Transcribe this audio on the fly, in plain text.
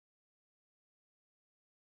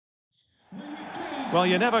Well,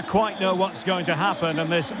 you never quite know what's going to happen in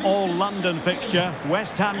this all-London fixture.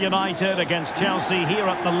 West Ham United against Chelsea here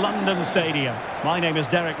at the London Stadium. My name is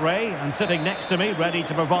Derek Ray, and sitting next to me, ready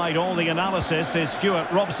to provide all the analysis, is Stuart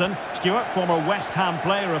Robson. Stuart, former West Ham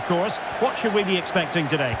player, of course. What should we be expecting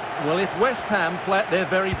today? Well, if West Ham play at their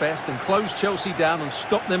very best and close Chelsea down and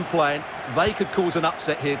stop them playing, they could cause an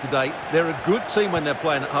upset here today. They're a good team when they're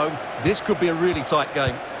playing at home. This could be a really tight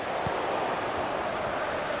game.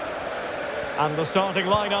 And the starting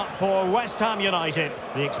lineup for West Ham United.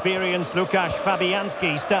 The experienced Łukasz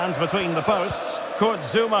Fabianski stands between the posts. Kurt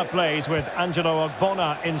Zuma plays with Angelo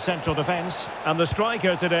Ogbonna in central defence. And the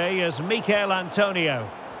striker today is Mikel Antonio.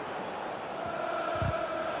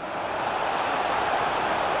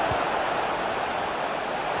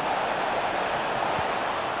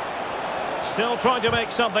 Still trying to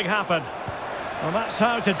make something happen. Well, that's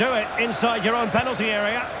how to do it inside your own penalty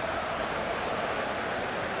area.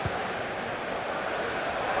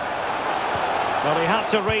 Well, he had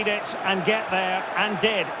to read it and get there, and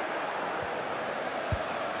did.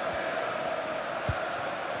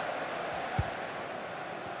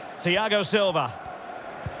 Thiago Silva.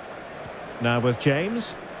 Now with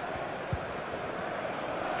James.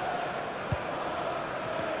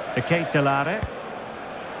 De Ketelare.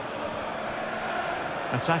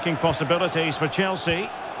 Attacking possibilities for Chelsea.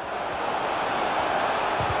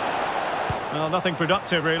 Well, nothing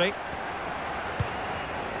productive, really.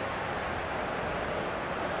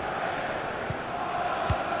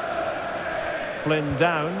 Flynn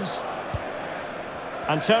Downs.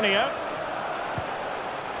 Antonio.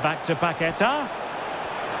 Back to Paqueta.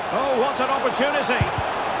 Oh, what an opportunity.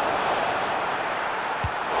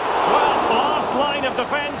 Well, last line of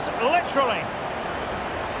defence, literally.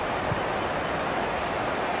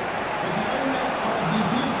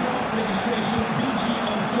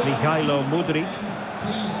 Mikhailo Mudryk.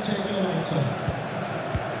 Please take your lights off.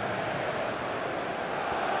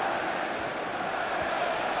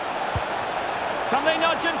 Can they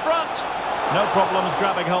nudge in front? No problems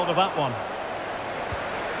grabbing hold of that one.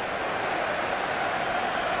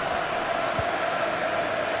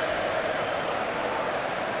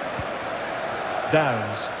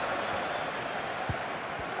 Downs.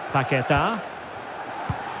 Paqueta.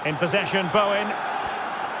 In possession, Bowen.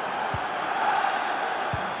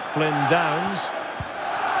 Flynn Downs.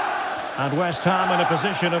 And West Ham in a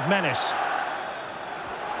position of menace.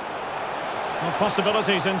 Well,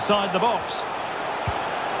 possibilities inside the box.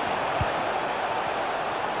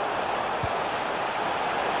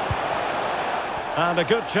 And a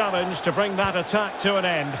good challenge to bring that attack to an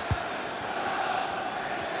end.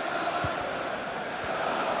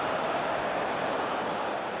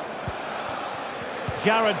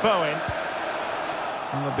 Jared Bowen.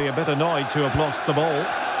 And would be a bit annoyed to have lost the ball.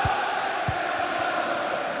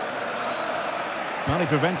 Well, he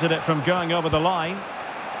prevented it from going over the line.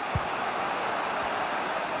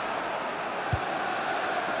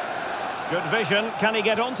 Good vision. Can he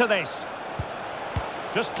get onto this?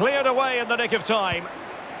 Just cleared away in the nick of time.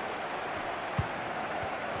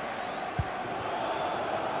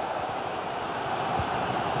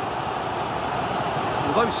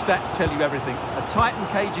 Well, those stats tell you everything. A tight and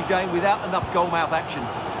cagey game without enough goal-mouth action.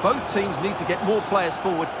 Both teams need to get more players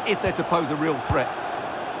forward if they're to pose a real threat.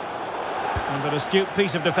 And an astute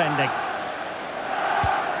piece of defending.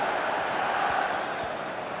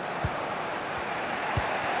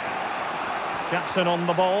 Jackson on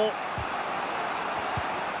the ball.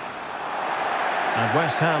 And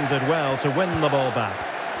West Ham did well to win the ball back.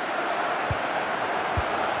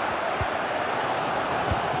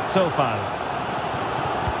 Sofal.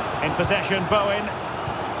 In possession, Bowen.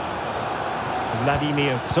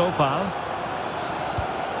 Vladimir Sofal.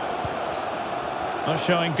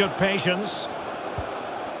 Showing good patience.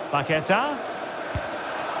 Paqueta.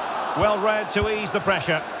 Well read to ease the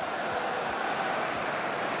pressure.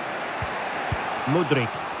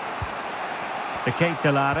 Mudryk. De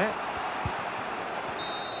Ketelare.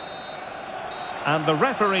 And the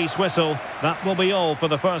referee's whistle. That will be all for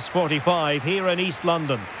the first 45 here in East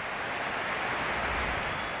London.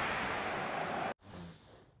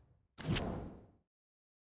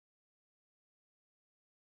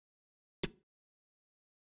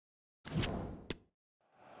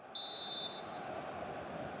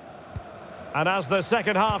 And as the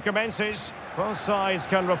second half commences, both sides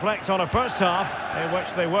can reflect on a first half in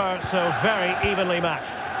which they were so very evenly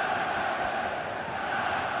matched.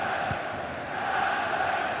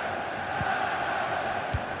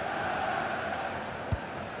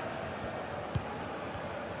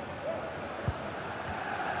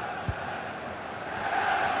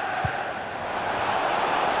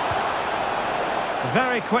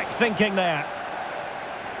 Very quick thinking there.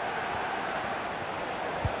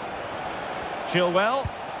 Chilwell.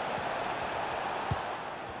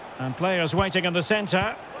 And players waiting in the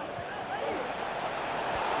centre.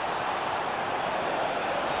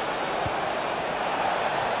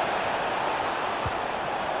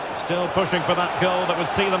 Still pushing for that goal that would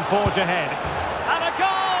see them forge ahead. And a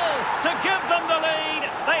goal to give them the lead.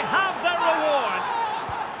 They have their reward.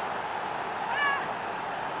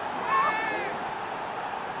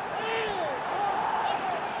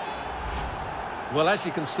 Well, as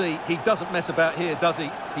you can see, he doesn't mess about here, does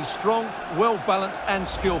he? He's strong, well-balanced and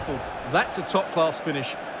skillful. That's a top-class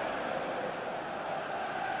finish.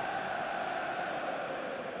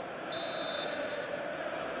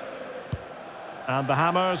 And the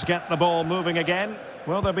Hammers get the ball moving again.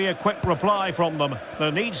 Will there be a quick reply from them?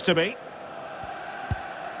 There needs to be.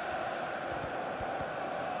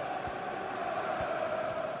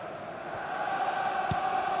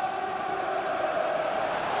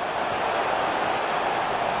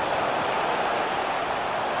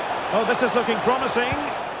 Oh, this is looking promising.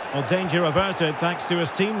 Well, danger averted thanks to his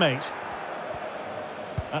teammate.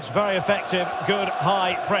 That's very effective. Good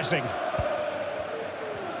high pressing.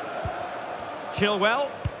 Chilwell.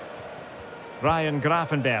 Ryan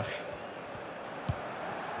Gravenberch.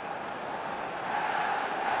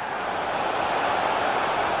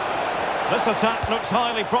 This attack looks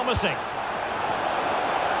highly promising.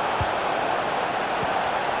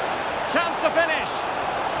 Chance to finish.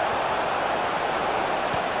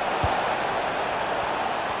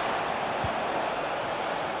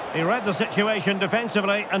 He read the situation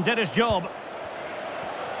defensively and did his job.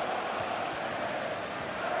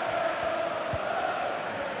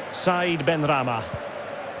 Said Benrahma.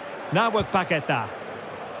 Now with Paqueta.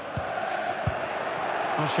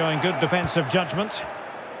 Well, showing good defensive judgment.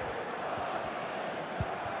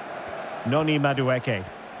 Noni Madueke.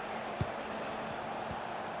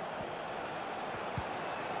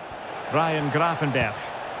 Ryan Gravenberch.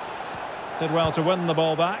 Did well to win the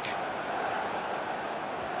ball back.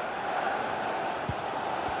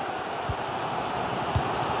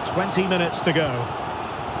 "20 minutes to go.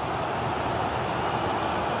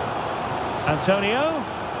 Antonio.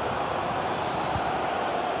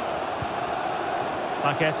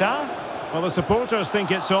 Paqueta. Well, the supporters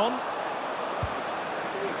think it's on.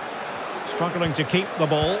 Struggling to keep the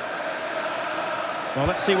ball. Well,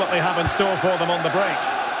 let's see what they have in store for them on the break.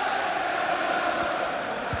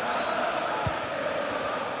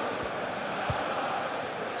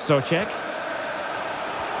 Souček.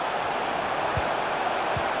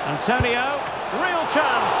 Antonio, real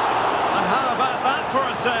chance. And how about that for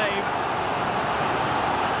a save?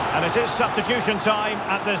 And it is substitution time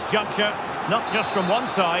at this juncture, not just from one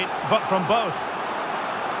side, but from both.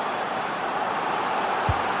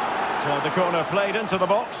 So the corner played into the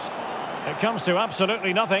box. It comes to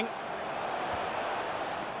absolutely nothing.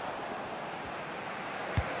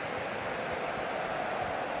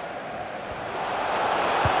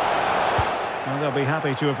 Well, they'll be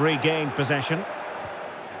happy to have regained possession.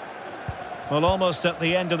 Well, almost at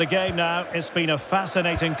the end of the game now. It's been a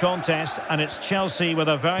fascinating contest, and it's Chelsea with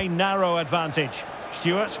a very narrow advantage.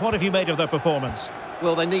 Stuart, what have you made of their performance?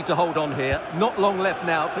 Well, they need to hold on here. Not long left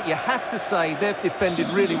now, but you have to say they've defended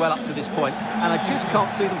really well up to this point, and I just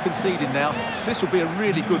can't see them conceding now. This will be a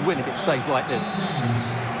really good win if it stays like this.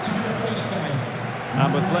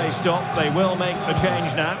 And with play stopped, they will make the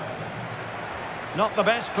change now. Not the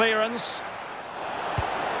best clearance.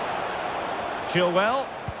 Chilwell.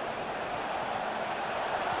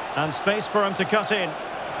 And space for him to cut in.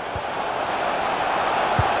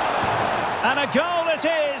 And a goal it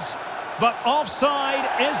is! But offside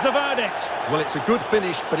is the verdict. Well, it's a good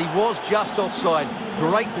finish, but he was just offside.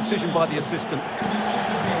 Great decision by the assistant.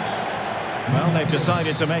 Well, they've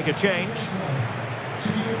decided to make a change.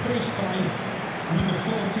 To be replaced by number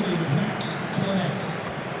 14, Matt Cornett.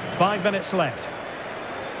 5 minutes left.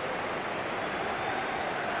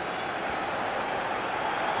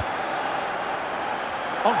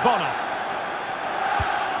 Ogbonna.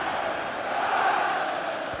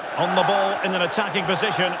 On the ball in an attacking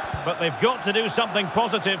position, but they've got to do something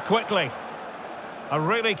positive quickly. A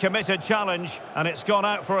really committed challenge, and it's gone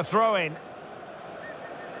out for a throw-in.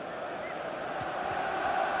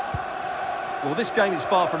 Well, this game is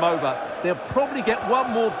far from over. They'll probably get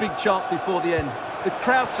one more big chance before the end. The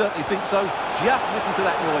crowd certainly think so. Just listen to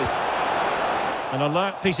that noise. An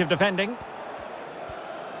alert piece of defending.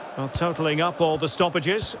 Well, totalling up all the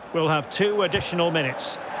stoppages, we'll have 2 additional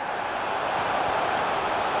minutes.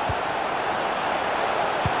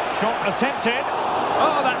 Shot attempted.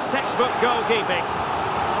 Oh, that's textbook goalkeeping.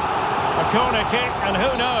 A corner kick, and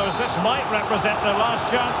who knows, this might represent their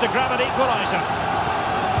last chance to grab an equaliser.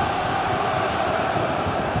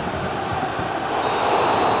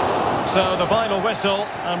 So the final whistle,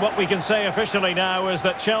 and what we can say officially now is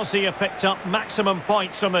that Chelsea have picked up maximum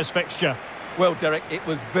points from this fixture. Well, Derek, it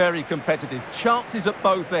was very competitive. Chances at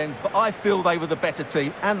both ends, but I feel they were the better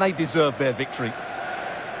team and they deserved their victory.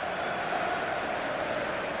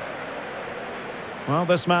 Well,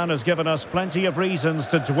 this man has given us plenty of reasons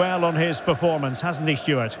to dwell on his performance, hasn't he,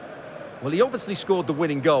 Stuart? Well, he obviously scored the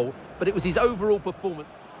winning goal, but it was his overall performance.